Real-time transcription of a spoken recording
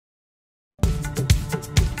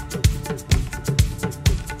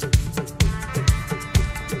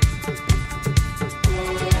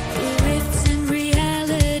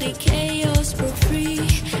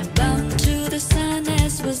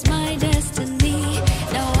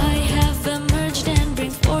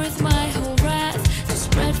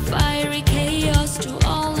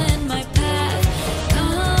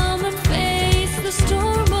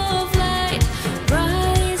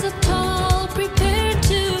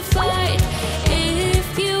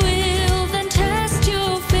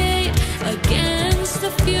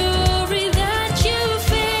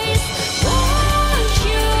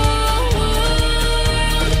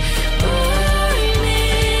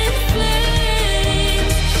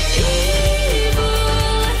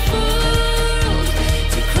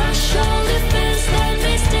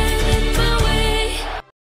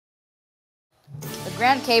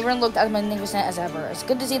Grand Cavern looked as magnificent as ever. It's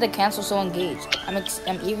good to see the council so engaged. I'm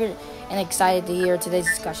eager and excited to hear today's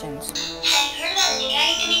discussions. Have you heard about the new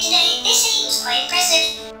dragon coming today? They said he was quite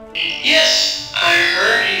impressive. Yes, I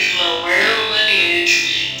heard he's from a rare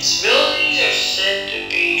lineage. His abilities are said to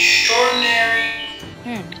be extraordinary.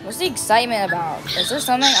 What's the excitement about? Is there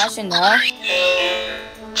something I should know?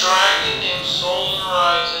 Dragon named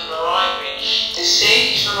SOLACE arriving. They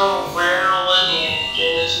say he's from a rare lineage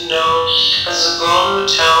and is known as the golden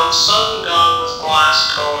metallic sun god with glass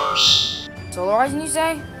colors. SOLACE, you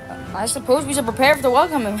say? I suppose we should prepare to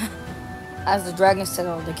welcome him. As the dragon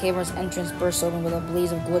settled, the cavern's entrance burst open with a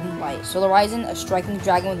blaze of golden light. SOLACE, a striking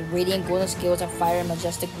dragon with radiant golden scales and fire and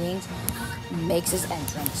majestic wings, makes his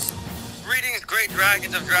entrance. Greetings, great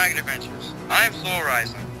dragons of Dragon Adventures. I am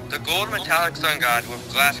SOLACE, the golden metallic sun god with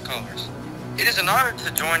glass colors. It is an honor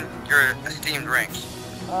to join your esteemed ranks.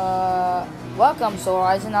 Welcome,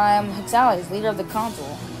 SOLACE, and I am SOLACE, leader of the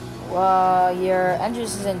council. Your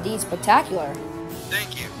entrance is indeed spectacular.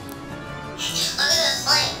 Thank you. Look at the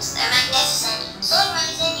flames, they're magnificent.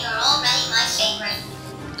 SOLACE, you're already my favorite.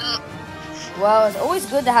 Well, it's always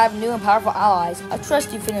good to have new and powerful allies. I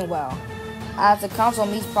trust you fit in well. As the council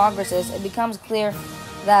meets progresses, it becomes clear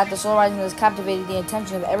that the SOLACE has captivated the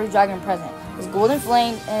attention of every dragon present. His golden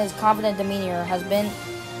flame and his confident demeanor has been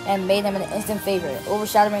and made him an instant favorite,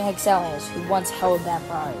 overshadowing SOLACE, who once held that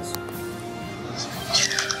prize.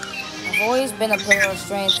 I've always been a pillar of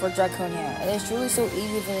strength for Draconia. It is truly so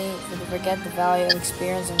easy for me to forget the value of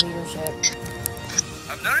experience and leadership.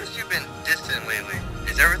 I've noticed you've been distant lately.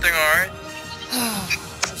 Is everything alright?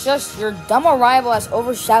 It's just your dumb arrival has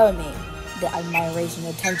overshadowed me. The admiration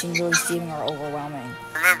and attention you're receiving are overwhelming.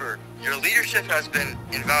 Remember, your leadership has been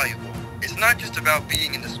invaluable. It's not just about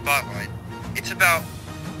being in the spotlight. It's about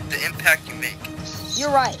the impact you make.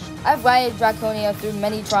 You're right. I've guided Draconia through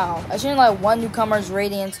many trials. I shouldn't let one newcomer's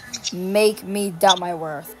radiance make me doubt my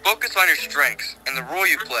worth. Focus on your strengths and the role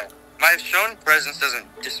you play. My shown presence doesn't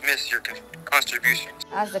dismiss your contributions.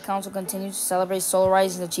 As the council continues to celebrate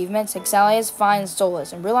SOLACE's achievements, SOLACE finds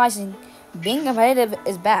solace in realizing being competitive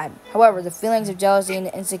is bad. However, the feelings of jealousy and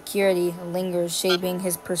insecurity lingers, shaping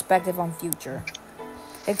his perspective on future.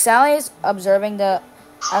 SOLACE, observing the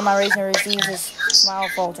admiration, receives his smile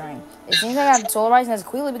faltering. It seems like that SOLACE has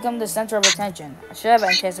quickly become the center of attention. I should have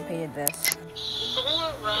anticipated this.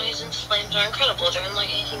 SOLACE's flames are incredible. They're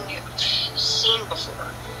unlike anything you've seen before.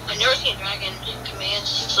 I've never seen a dragon command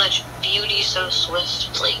such beauty so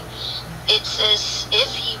swiftly. It's as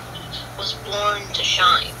if he was born to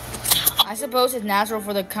shine. I suppose it's natural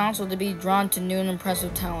for the council to be drawn to new and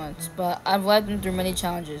impressive talents, but I've led them through many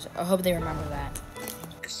challenges. I hope they remember that.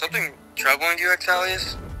 Is something troubling you,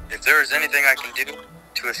 SOLACE? If there is anything I can do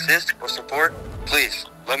to assist or support, please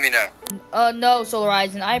let me know. No,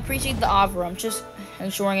 SOLACE, and I appreciate the offer. I'm just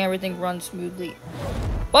ensuring everything runs smoothly.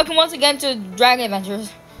 Welcome once again to Dragon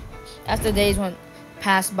Adventures. As the days went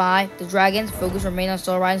past by, the dragon's focus remained on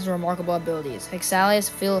SOLACE's remarkable abilities. SOLACE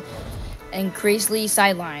feel increasingly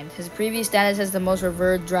sidelined. His previous status as the most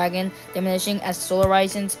revered dragon diminishing as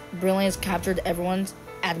SOLACE's brilliance captured everyone's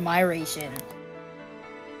admiration.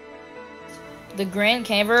 The Grand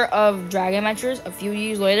Cavern of Dragon Adventures. A few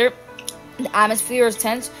years later, the atmosphere is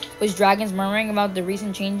tense, with dragons murmuring about the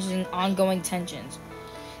recent changes and ongoing tensions.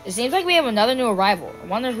 It seems like we have another new arrival. I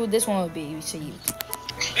wonder who this one would be received.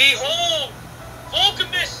 Behold!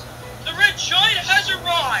 Volcamus! The Red Giant has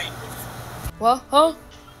arrived! What? Huh?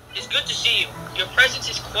 It's good to see you. Your presence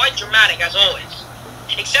is quite dramatic, as always.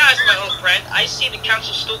 SOLACE, my old friend, I see the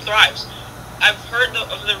council still thrives. I've heard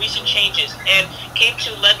of the recent changes, and came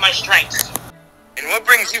to lend my strengths. And what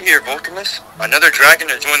brings you here, Volcamus? Another dragon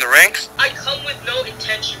to join the ranks? I come with no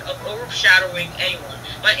intention of overshadowing anyone.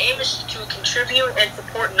 My aim is to contribute and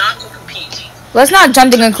support, not to compete. Let's not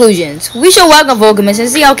jump to conclusions. We shall welcome Volcamus and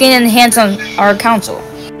see how he can enhance on our council.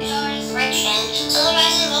 Friction.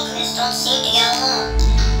 SOLACE and Volcamus don't seem to get along.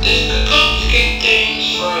 The complicated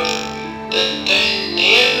things further. The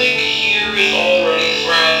dynamic here is already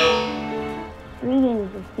fragile. Greetings,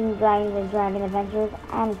 esteemed dragons and Dragon Adventures.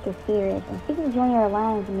 I'm Cassirius. I'm seeking to join your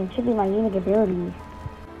alliance and contribute my unique abilities.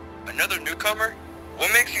 Another newcomer?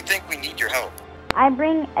 What makes you think we need your help? I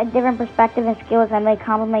bring a different perspective and skills that may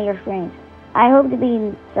complement your strengths. I hope to be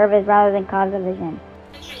in service rather than cause division.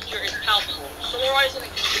 Tension here is palpable. SOLACE and the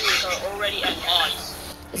communities are already at odds.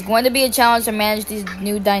 It's going to be a challenge to manage these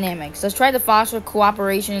new dynamics. Let's try to foster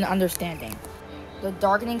cooperation and understanding. The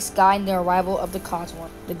darkening sky and the arrival of the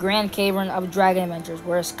cosmos. The Grand Cavern of Dragon Adventures,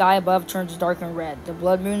 where the sky above turns dark and red. The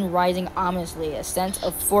blood moon rising ominously. A sense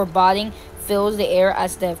of foreboding fills the air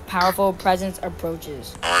as the powerful presence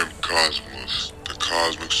approaches. I'm Cosmos, the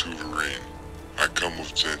cosmic sovereign. I come with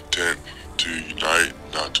the intent to unite,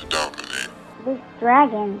 not to dominate. This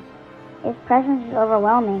dragon, his presence is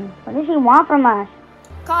overwhelming. What does he want from us?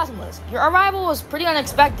 Cosmos, your arrival was pretty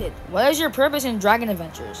unexpected. What is your purpose in Dragon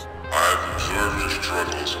Adventures? I've observed your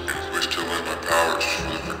struggles and wish to lend my powers for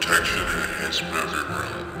the protection and enhancement of your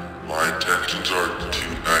realm. My intentions are to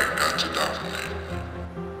unite, not to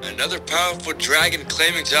dominate. Another powerful dragon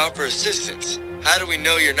claiming to offer assistance. How do we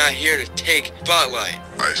know you're not here to take spotlight?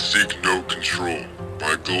 I seek no control.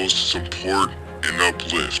 My goal is to support and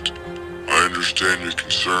uplift. I understand your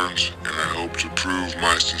concerns, and I hope to prove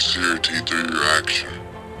my sincerity through your action.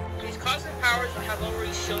 These cosmic powers have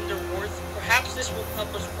already shown their worth. Perhaps this will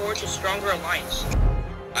help us forge a stronger alliance.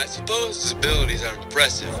 I suppose his abilities are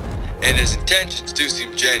impressive, and his intentions do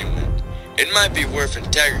seem genuine. It might be worth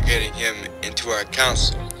integrating him into our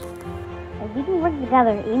council. If we can work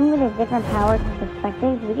together, even with his different powers and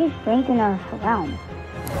perspectives, we can strengthen our realm.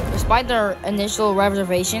 Despite their initial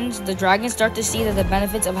reservations, the dragons start to see that the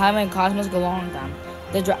benefits of having Cosmos go along with them.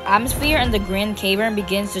 The atmosphere in the Grand Cavern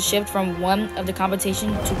begins to shift from one of the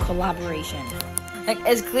competition to collaboration.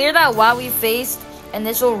 It's clear that while we faced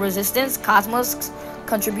initial resistance, Cosmos'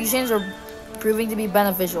 contributions are proving to be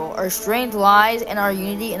beneficial. Our strength lies in our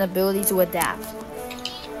unity and ability to adapt.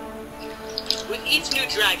 With each new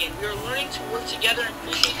dragon, we are learning to work together and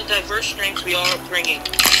appreciate the diverse strengths we all are bringing.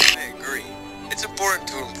 I agree. It's important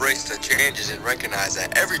to embrace the changes and recognize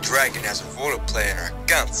that every dragon has a role to play in our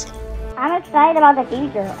council. I'm excited about the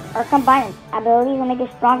future. Our combined abilities will make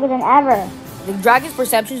us stronger than ever. The dragon's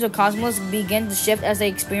perceptions of Cosmos begin to shift as they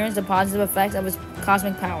experience the positive effects of its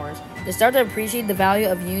cosmic powers. They start to appreciate the value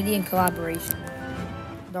of unity and collaboration.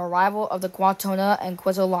 The arrival of the Quatona and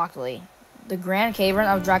Quetzalcoatl. The Grand Cavern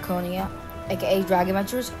of Draconia, aka Dragon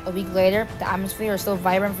Adventures. A week later, the atmosphere is still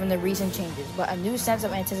vibrant from the recent changes, but a new sense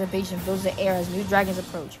of anticipation fills the air as new dragons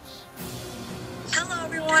approach. Hello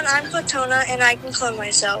everyone, I'm Quatona and I can clone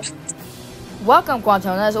myself. Welcome,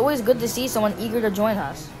 Quatona. It's always good to see someone eager to join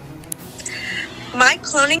us. My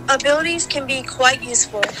cloning abilities can be quite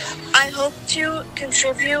useful. I hope to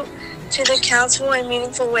contribute to the council in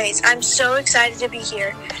meaningful ways. I'm so excited to be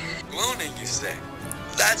here. Cloning, you say?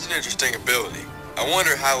 That's an interesting ability. I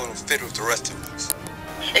wonder how it'll fit with the rest of us.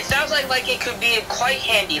 It sounds like it could be quite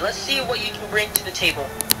handy. Let's see what you can bring to the table.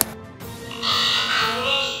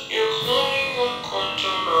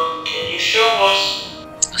 Can you show us?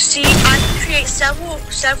 See, I can create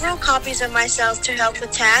several copies of myself to help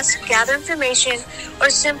with tasks, gather information, or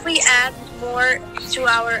simply add more to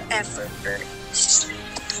our effort.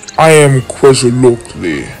 I am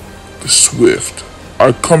Quetzalcoatl, the Swift.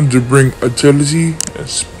 I come to bring agility and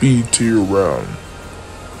speed to your realm.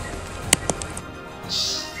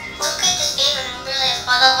 Look at this beaver, really has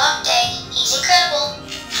fun a long day. He's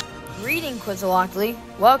incredible. Greeting, Quetzalcoatl.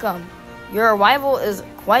 Welcome. Your arrival is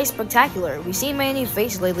quite spectacular. We've seen many new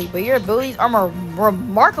faces lately, but your abilities are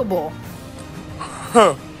remarkable.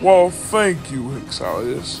 Well, thank you,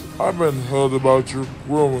 Hixalius. I've been heard about your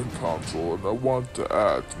growing console, and I want to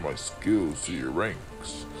add my skills to your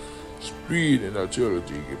ranks. Speed and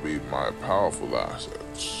agility can be my powerful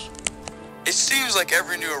assets. It seems like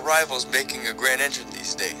every new arrival is making a grand entrance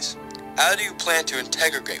these days. How do you plan to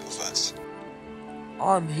integrate with us?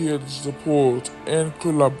 I'm here to support and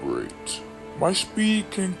collaborate. My speed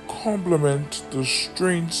can complement the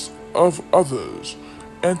strengths of others,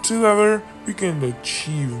 and together we can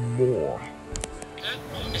achieve more.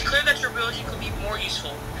 It's clear that your ability could be more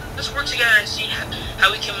useful. Let's work together and see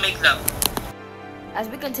how we can make them. As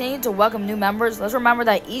we continue to welcome new members, let's remember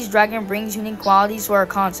that each dragon brings unique qualities to our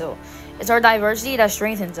council. It's our diversity that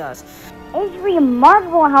strengthens us. It's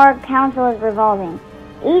remarkable how our council is revolving.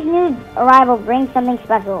 Each new arrival brings something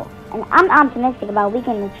special, and I'm optimistic about what we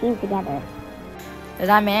can achieve together. The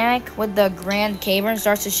dynamic with the Grand Cavern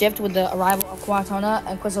starts to shift with the arrival of Quatona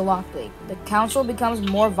and Quetzalcoatl. The council becomes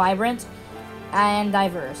more vibrant and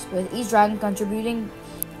diverse, with each dragon contributing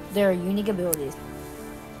their unique abilities.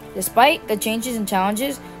 Despite the changes and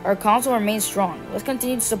challenges, our council remains strong. Let's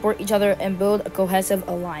continue to support each other and build a cohesive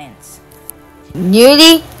alliance.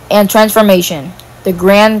 Unity and transformation. The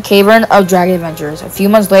Grand Cavern of Dragon Adventures. A few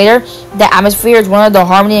months later, the atmosphere is one of the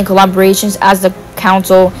harmony and collaborations as the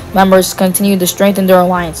council members continue to strengthen their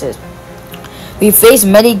alliances. We face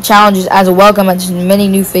many challenges as a welcome and many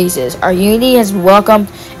new faces. Our unity has welcomed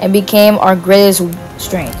and became our greatest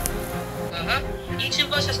strength. Each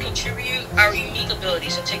of us has contributed our unique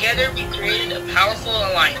abilities, and together we created a powerful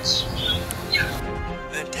alliance.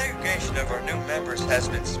 The integration of our new members has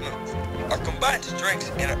been smooth. Our combined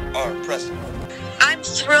strengths are impressive. I'm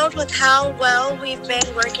thrilled with how well we've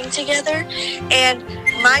been working together, and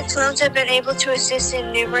my clones have been able to assist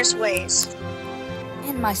in numerous ways.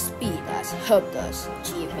 my speed has helped us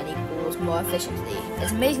achieve many goals more efficiently.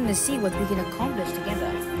 It's amazing to see what we can accomplish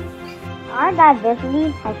together. Our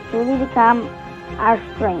diversity has truly become our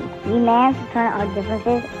strength. We managed to turn our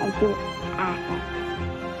differences into assets.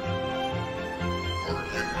 Our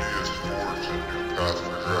unity has forged a new path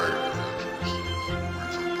for Dragon Adventures.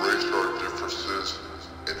 We've embraced our differences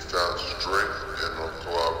and found strength in our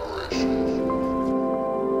collaboration.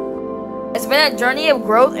 It's been a journey of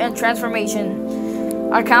growth and transformation.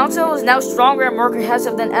 Our council is now stronger and more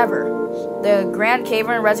cohesive than ever. The Grand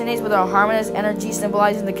Cavern resonates with our harmonious energy,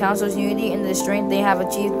 symbolizing the council's unity and the strength they have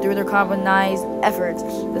achieved through their combined efforts.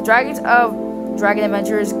 The dragons of Dragon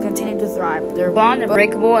Adventures continue to thrive. Their bond is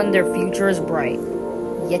unbreakable and their future is bright.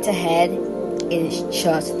 Yet ahead, it is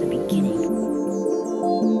just the beginning.